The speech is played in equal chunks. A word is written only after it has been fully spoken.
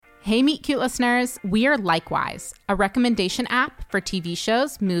Hey, Meet Cute listeners, we are Likewise, a recommendation app for TV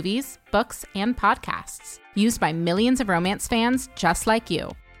shows, movies, books, and podcasts, used by millions of romance fans just like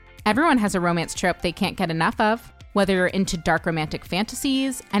you. Everyone has a romance trope they can't get enough of. Whether you're into dark romantic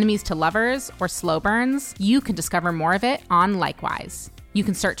fantasies, enemies to lovers, or slow burns, you can discover more of it on Likewise. You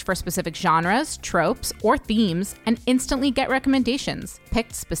can search for specific genres, tropes, or themes, and instantly get recommendations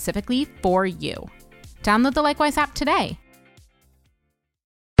picked specifically for you. Download the Likewise app today.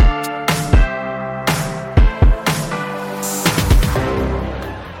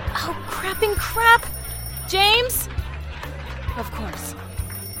 Crap! James? Of course.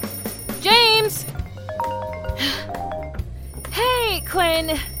 James! Hey,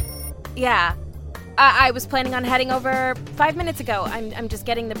 Quinn! Yeah, I was planning on heading over 5 minutes ago. I'm just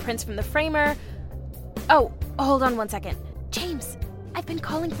getting the prints from the framer. Oh, hold on 1 second. James, I've been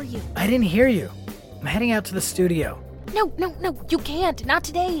calling for you. I didn't hear you. I'm heading out to the studio. No, you can't. Not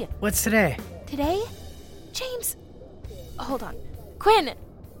today. What's today? Today? James, hold on. Quinn!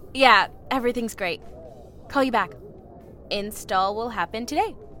 Yeah, everything's great. Call you back. Install will happen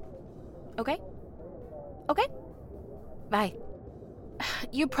today. Okay? Okay? Bye.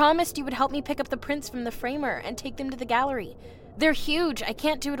 You promised you would help me pick up the prints from the framer and take them to the gallery. They're huge. I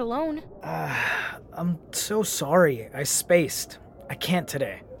can't do it alone. I'm so sorry. I spaced. I can't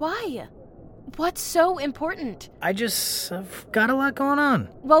today. Why? What's so important? I've got a lot going on.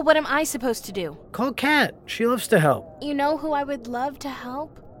 Well, what am I supposed to do? Call Kat. She loves to help. You know who I would love to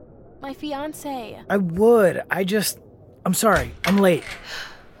help? My fiancé. I would. I'm sorry. I'm late.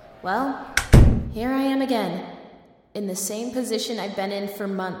 Well, here I am again. In the same position I've been in for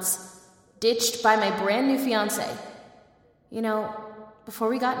months. Ditched by my brand new fiancé. You know, before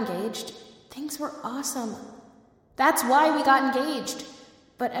we got engaged, things were awesome. That's why we got engaged.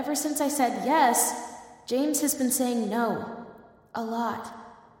 But ever since I said yes, James has been saying no. A lot.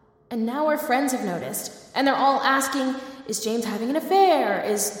 And now our friends have noticed. And they're all asking, is James having an affair?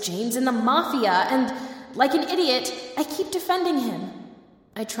 Is James in the mafia? And like an idiot, I keep defending him.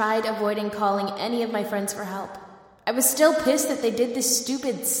 I tried avoiding calling any of my friends for help. I was still pissed that they did this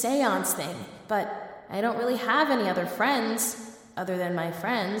stupid seance thing, but I don't really have any other friends, other than my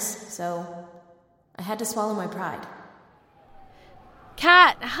friends, so I had to swallow my pride.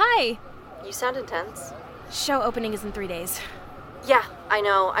 Kat, hi! You sound intense. Show opening is in 3 days. Yeah, I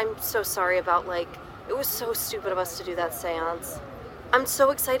know. I'm so sorry about, it was so stupid of us to do that seance. I'm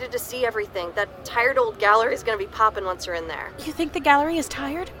so excited to see everything. That tired old gallery is going to be popping once you're in there. You think the gallery is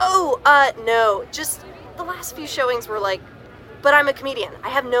tired? Oh, no. Just the last few showings were but I'm a comedian. I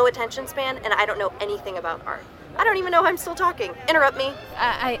have no attention span, and I don't know anything about art. I don't even know I'm still talking. Interrupt me.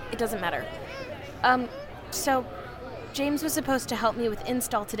 It doesn't matter. So, James was supposed to help me with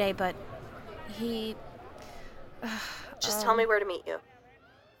install today, but he... Just tell me where to meet you.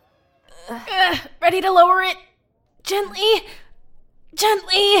 Ready to lower it? Gently.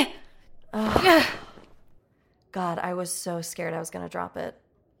 God, I was so scared I was going to drop it.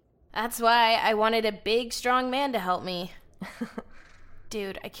 That's why I wanted a big, strong man to help me.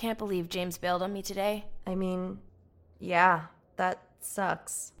 Dude, I can't believe James bailed on me today. I mean, yeah, that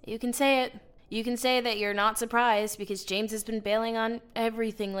sucks. You can say it. You can say that you're not surprised because James has been bailing on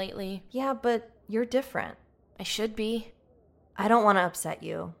everything lately. Yeah, but you're different. I should be. I don't want to upset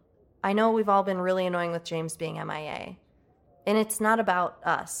you. I know we've all been really annoying with James being MIA. And it's not about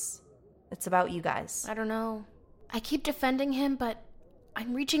us. It's about you guys. I don't know. I keep defending him, but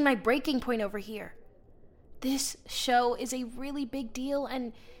I'm reaching my breaking point over here. This show is a really big deal,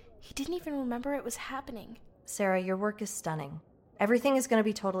 and he didn't even remember it was happening. Sarah, your work is stunning. Everything is going to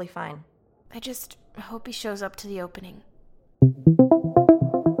be totally fine. I just hope he shows up to the opening.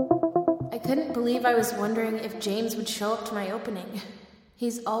 I couldn't believe I was wondering if James would show up to my opening.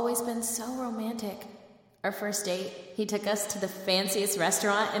 He's always been so romantic. Our first date, he took us to the fanciest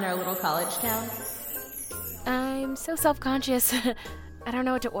restaurant in our little college town. I'm so self-conscious. I don't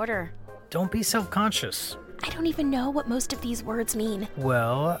know what to order. Don't be self-conscious. I don't even know what most of these words mean.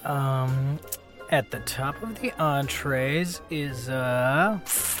 Well, at the top of the entrees is,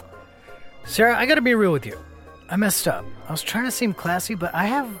 Sarah, I gotta be real with you. I messed up. I was trying to seem classy, but I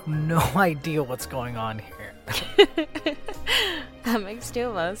have no idea what's going on here. That makes two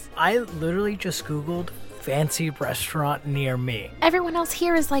of us. I literally just Googled fancy restaurant near me. Everyone else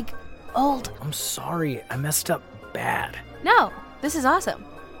here is, old. I'm sorry. I messed up bad. No, this is awesome.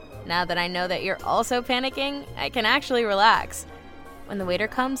 Now that I know that you're also panicking, I can actually relax. When the waiter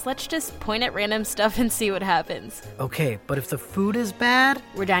comes, let's just point at random stuff and see what happens. Okay, but if the food is bad...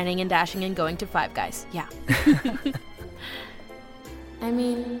 We're dining and dashing and going to Five Guys, yeah. I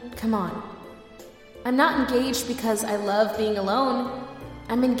mean, come on. I'm not engaged because I love being alone.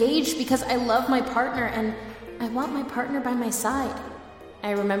 I'm engaged because I love my partner and I want my partner by my side.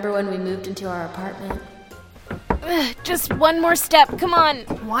 I remember when we moved into our apartment. Just one more step, come on.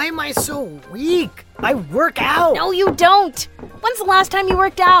 Why am I so weak? I work out. No, you don't. When's the last time you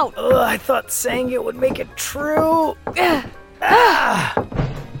worked out? I thought saying it would make it true.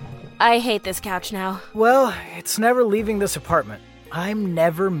 I hate this couch now. Well, it's never leaving this apartment. I'm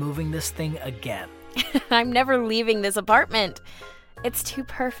never moving this thing again. I'm never leaving this apartment. It's too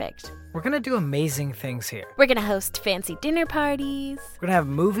perfect. We're gonna do amazing things here. We're gonna host fancy dinner parties. We're gonna have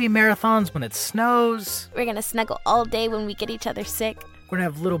movie marathons when it snows. We're gonna snuggle all day when we get each other sick. We're gonna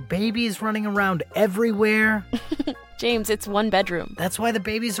have little babies running around everywhere. James, it's 1 bedroom. That's why the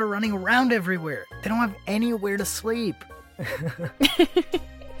babies are running around everywhere. They don't have anywhere to sleep.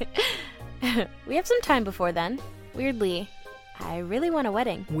 We have some time before then. Weirdly, I really want a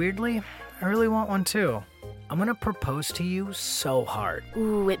wedding. Weirdly, I really want one too. I'm gonna propose to you so hard.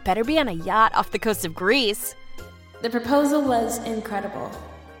 Ooh, it better be on a yacht off the coast of Greece. The proposal was incredible.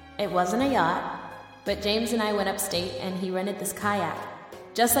 It wasn't a yacht, but James and I went upstate and he rented this kayak,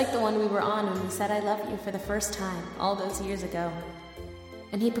 just like the one we were on when we said I love you for the first time all those years ago.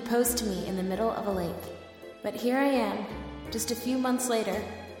 And he proposed to me in the middle of a lake. But here I am, just a few months later,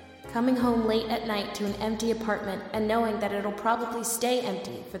 coming home late at night to an empty apartment and knowing that it'll probably stay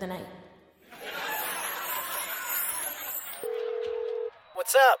empty for the night.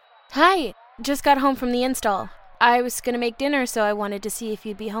 What's up? Hi, just got home from the install. I was gonna make dinner, so I wanted to see if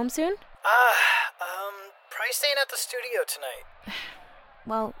you'd be home soon. Probably staying at the studio tonight.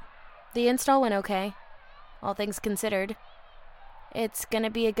 Well, the install went okay, all things considered. It's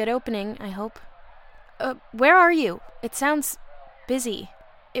gonna be a good opening, I hope. Where are you? It sounds busy.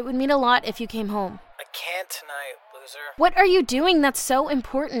 It would mean a lot if you came home. I can't tonight, loser. What are you doing that's so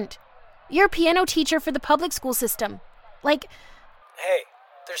important? You're a piano teacher for the public school system. Hey,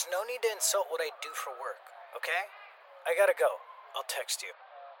 there's no need to insult what I do for work, okay? I gotta go. I'll text you.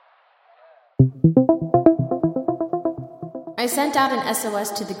 I sent out an SOS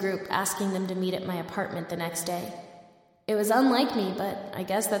to the group asking them to meet at my apartment the next day. It was unlike me, but I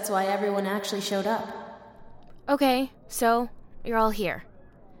guess that's why everyone actually showed up. Okay, so you're all here.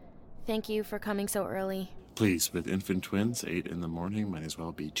 Thank you for coming so early. Please, with infant twins, 8 in the morning might as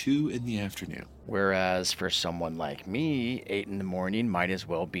well be 2 in the afternoon. Whereas for someone like me, 8 in the morning might as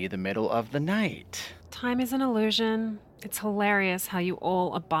well be the middle of the night. Time is an illusion. It's hilarious how you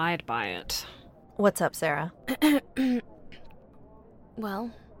all abide by it. What's up, Sarah?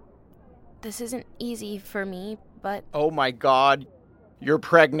 Well, this isn't easy for me, but... Oh my god, you're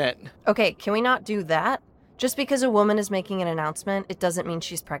pregnant. Okay, can we not do that? Just because a woman is making an announcement, it doesn't mean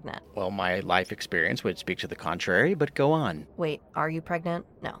she's pregnant. Well, my life experience would speak to the contrary, but go on. Wait, are you pregnant?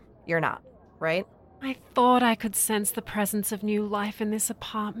 No, you're not, right? I thought I could sense the presence of new life in this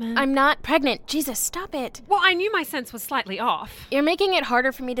apartment. I'm not pregnant. Jesus, stop it. Well, I knew my sense was slightly off. You're making it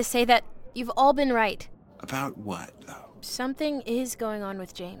harder for me to say that you've all been right. About what, though? Something is going on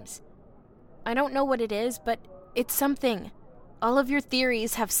with James. I don't know what it is, but it's something. All of your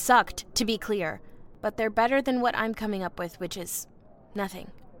theories have sucked, to be clear. But they're better than what I'm coming up with, which is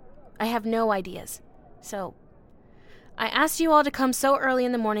nothing. I have no ideas. So, I asked you all to come so early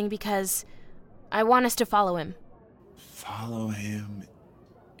in the morning because I want us to follow him. Follow him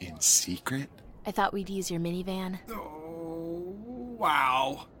in secret? I thought we'd use your minivan. Oh,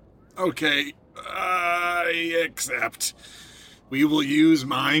 wow. Okay, I accept. We will use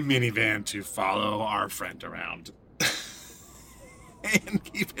my minivan to follow our friend around. And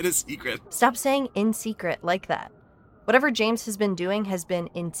keep it a secret. Stop saying in secret like that. Whatever James has been doing has been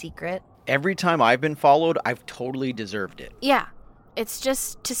in secret. Every time I've been followed, I've totally deserved it. Yeah, it's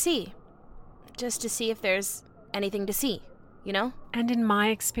just to see. Just to see if there's anything to see, you know? And in my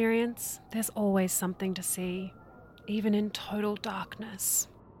experience, there's always something to see, even in total darkness.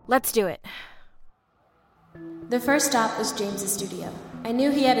 Let's do it. The first stop was James's studio. I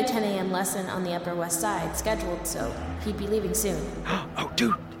knew he had a 10 a.m. lesson on the Upper West Side scheduled, so he'd be leaving soon. Oh,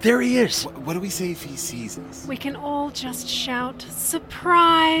 dude, there he is. What do we say if he sees us? We can all just shout,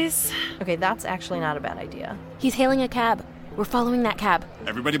 "Surprise!" Okay, that's actually not a bad idea. He's hailing a cab. We're following that cab.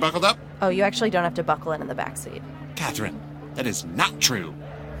 Everybody buckled up? Oh, you actually don't have to buckle in the backseat. Catherine, that is not true.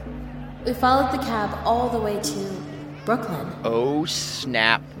 We followed the cab all the way to Brooklyn. Oh,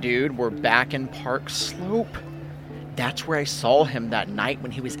 snap, dude. We're back in Park Slope. That's where I saw him that night when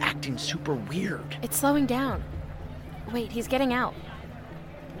he was acting super weird. It's slowing down. Wait, he's getting out.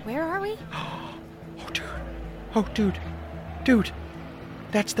 Where are we? Oh, dude.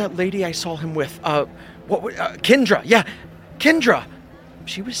 That's that lady I saw him with. Kendra. Yeah, Kendra.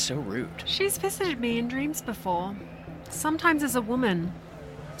 She was so rude. She's visited me in dreams before. Sometimes as a woman,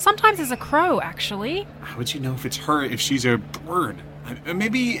 Sometimes it's a crow, actually. How would you know if it's her if she's a bird?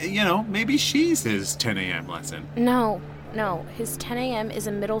 Maybe, maybe she's his 10 a.m. lesson. No. His 10 a.m. is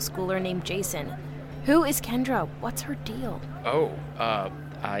a middle schooler named Jason. Who is Kendra? What's her deal? Oh,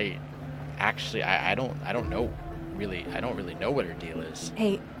 I don't know. Really, I don't really know what her deal is.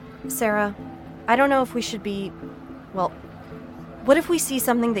 Hey, Sarah, I don't know if we should be... Well, what if we see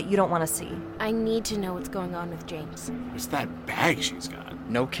something that you don't want to see? I need to know what's going on with James. What's that bag she's got?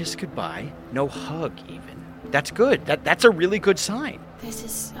 No kiss goodbye, no hug even. That's good. That's a really good sign. This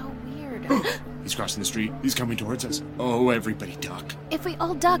is so weird. He's crossing the street. He's coming towards us. Oh, everybody duck. If we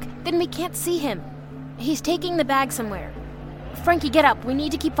all duck, then we can't see him. He's taking the bag somewhere. Frankie, get up. We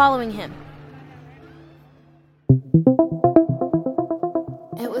need to keep following him.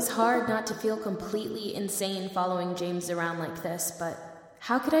 It was hard not to feel completely insane following James around like this, but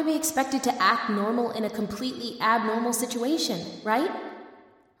how could I be expected to act normal in a completely abnormal situation, right?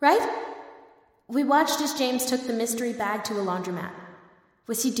 Right? We watched as James took the mystery bag to a laundromat.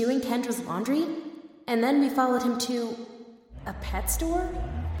 Was he doing Kendra's laundry? And then we followed him to a pet store?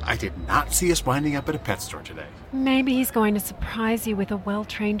 I did not see us winding up at a pet store today. Maybe he's going to surprise you with a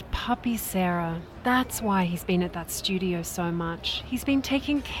well-trained puppy, Sarah. That's why he's been at that studio so much. He's been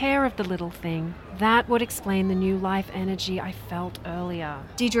taking care of the little thing. That would explain the new life energy I felt earlier.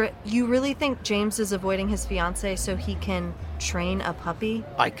 Deidre, you really think James is avoiding his fiancée so he can train a puppy?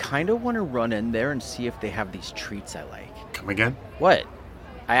 I kind of want to run in there and see if they have these treats I like. Come again? What?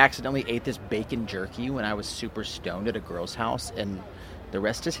 I accidentally ate this bacon jerky when I was super stoned at a girl's house, and the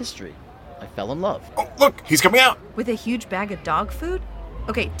rest is history. I fell in love. Oh, look, he's coming out. With a huge bag of dog food?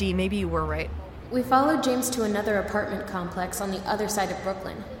 Okay, Dee, maybe you were right. We followed James to another apartment complex on the other side of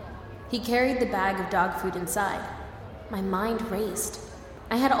Brooklyn. He carried the bag of dog food inside. My mind raced.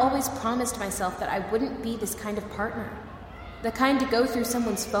 I had always promised myself that I wouldn't be this kind of partner. The kind to go through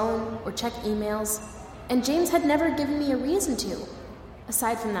someone's phone or check emails. And James had never given me a reason to.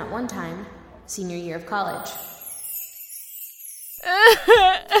 Aside from that one time, senior year of college.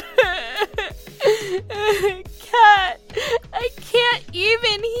 Kat, I can't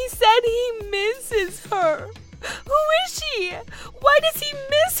even. He said he misses her. Who is she? Why does he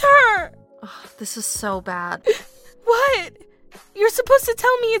miss her? Oh, this is so bad. What? You're supposed to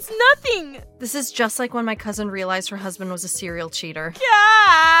tell me it's nothing. This is just like when my cousin realized her husband was a serial cheater.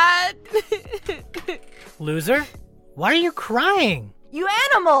 Kat! Loser? Why are you crying? You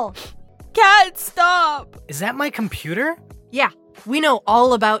animal! Kat, stop! Is that my computer? Yeah, we know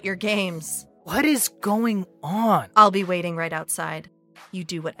all about your games. What is going on? I'll be waiting right outside. You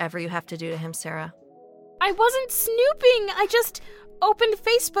do whatever you have to do to him, Sarah. I wasn't snooping. I just opened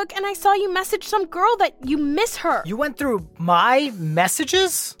Facebook and I saw you message some girl that you miss her. You went through my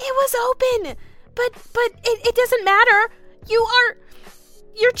messages? It was open. But it doesn't matter. You're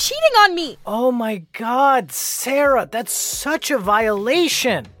cheating on me. Oh my God, Sarah, that's such a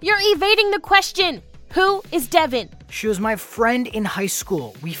violation. You're evading the question. Who is Devin? She was my friend in high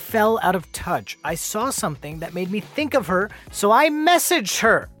school. We fell out of touch. I saw something that made me think of her, so I messaged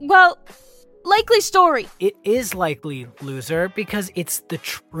her. Well, likely story. It is likely, loser, because it's the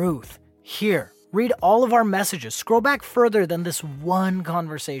truth. Here, read all of our messages. Scroll back further than this one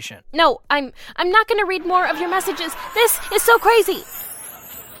conversation. No, I'm not going to read more of your messages. This is so crazy.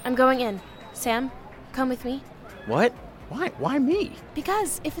 I'm going in. Sam, come with me. What? Why me?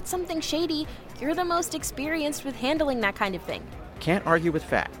 Because if it's something shady, you're the most experienced with handling that kind of thing. Can't argue with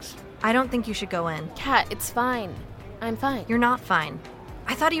facts. I don't think you should go in. Kat, it's fine. I'm fine. You're not fine.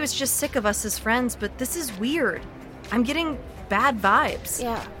 I thought he was just sick of us as friends, but this is weird. I'm getting bad vibes.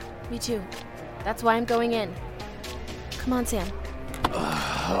 Yeah, me too. That's why I'm going in. Come on, Sam.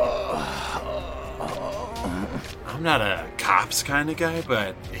 I'm not a cops kind of guy,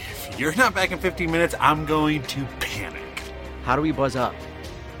 but if you're not back in 15 minutes, I'm going to panic. How do we buzz up?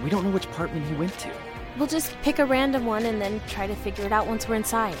 We don't know which apartment he went to. We'll just pick a random one and then try to figure it out once we're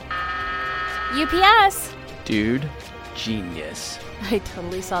inside. UPS! Dude, genius. I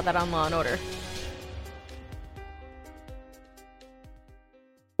totally saw that on Law & Order.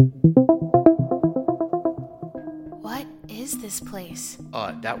 What is this place?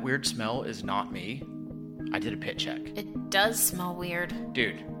 That weird smell is not me. I did a pit check. It does smell weird.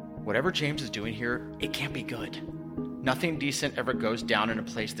 Dude, whatever James is doing here, it can't be good. Nothing decent ever goes down in a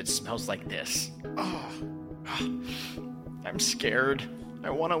place that smells like this. I'm scared.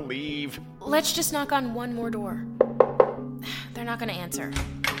 I want to leave. Let's just knock on one more door. They're not gonna answer.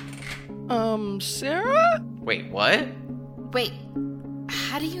 Sarah? Wait, what? Wait,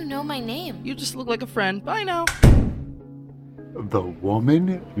 how do you know my name? You just look like a friend. Bye now. The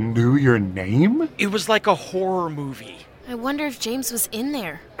woman knew your name? It was like a horror movie. I wonder if James was in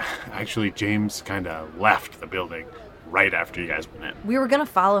there. Actually, James kind of left the building right after you guys went in. We were gonna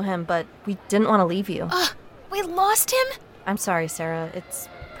follow him, but we didn't want to leave you. We lost him? I'm sorry, Sarah. It's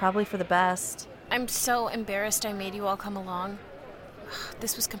probably for the best. I'm so embarrassed I made you all come along.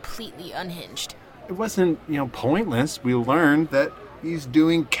 This was completely unhinged. It wasn't, pointless. We learned that he's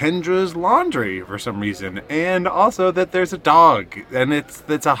doing Kendra's laundry for some reason, and also that there's a dog, and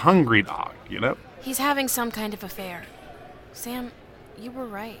it's a hungry dog, He's having some kind of affair. Sam, you were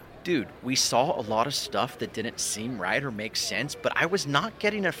right. Dude, we saw a lot of stuff that didn't seem right or make sense, but I was not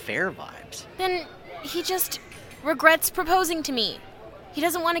getting affair vibes. Then he just regrets proposing to me. He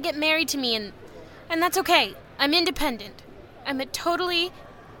doesn't want to get married to me, and that's okay. I'm independent. I'm a totally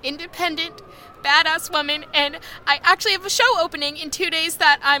independent, badass woman, and I actually have a show opening in 2 days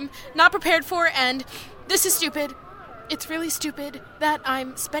that I'm not prepared for, and this is stupid. It's really stupid that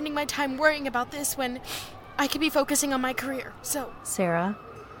I'm spending my time worrying about this when I could be focusing on my career, so... Sarah,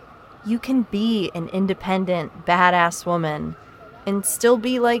 you can be an independent, badass woman and still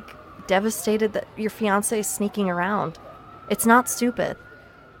be, devastated that your fiancé is sneaking around. It's not stupid.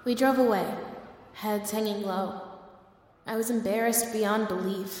 We drove away, heads hanging low. I was embarrassed beyond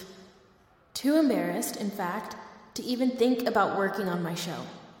belief. Too embarrassed, in fact, to even think about working on my show.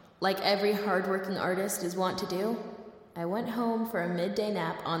 Like every hardworking artist is wont to do, I went home for a midday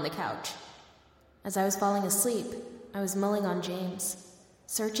nap on the couch. As I was falling asleep, I was mulling on James,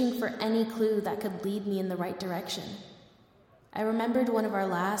 searching for any clue that could lead me in the right direction. I remembered one of our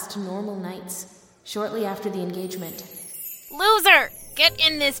last normal nights, shortly after the engagement. Loser! Get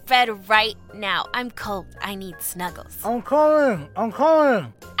in this bed right now. I'm cold. I need snuggles. I'm coming.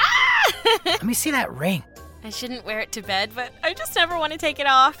 Let me see that ring. I shouldn't wear it to bed, but I just never want to take it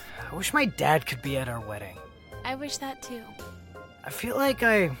off. I wish my dad could be at our wedding. I wish that too. I feel like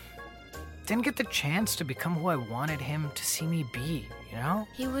I didn't get the chance to become who I wanted him to see me be,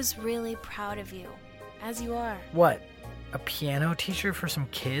 He was really proud of you, as you are. What? A piano teacher for some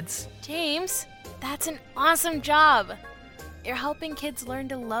kids? James, that's an awesome job. You're helping kids learn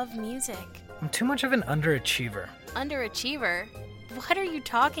to love music. I'm too much of an underachiever. Underachiever? What are you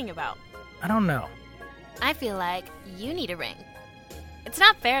talking about? I don't know. I feel like you need a ring. It's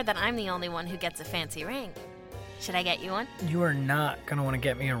not fair that I'm the only one who gets a fancy ring. Should I get you one? You are not going to want to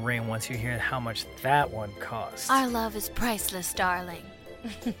get me a ring once you hear how much that one costs. Our love is priceless, darling.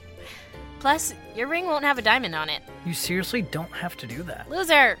 Plus, your ring won't have a diamond on it. You seriously don't have to do that.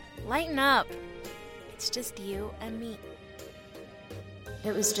 Loser, lighten up. It's just you and me.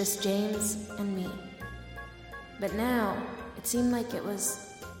 It was just James and me. But now, it seemed like it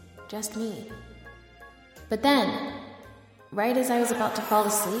was just me. But then, right as I was about to fall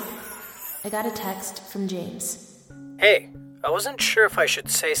asleep, I got a text from James. Hey, I wasn't sure if I should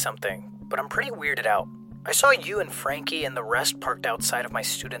say something, but I'm pretty weirded out. I saw you and Frankie and the rest parked outside of my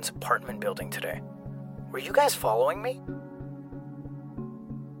student's apartment building today. Were you guys following me?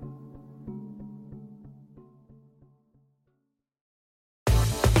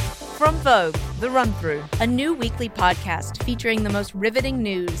 From Vogue, The Run-Through, a new weekly podcast featuring the most riveting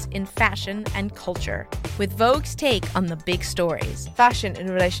news in fashion and culture, with Vogue's take on the big stories. Fashion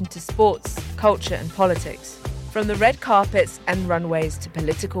in relation to sports, culture and politics. From the red carpets and runways to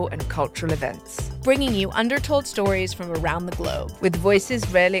political and cultural events. Bringing you undertold stories from around the globe. With voices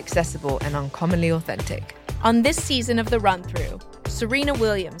rarely accessible and uncommonly authentic. On this season of The Run-Through, Serena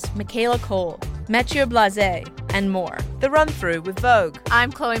Williams, Michaela Cole, Mathieu Blasé, and more. The Run-Through with Vogue.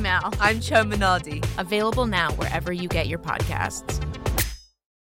 I'm Chloe Mal. I'm Cho Minardi. Available now wherever you get your podcasts.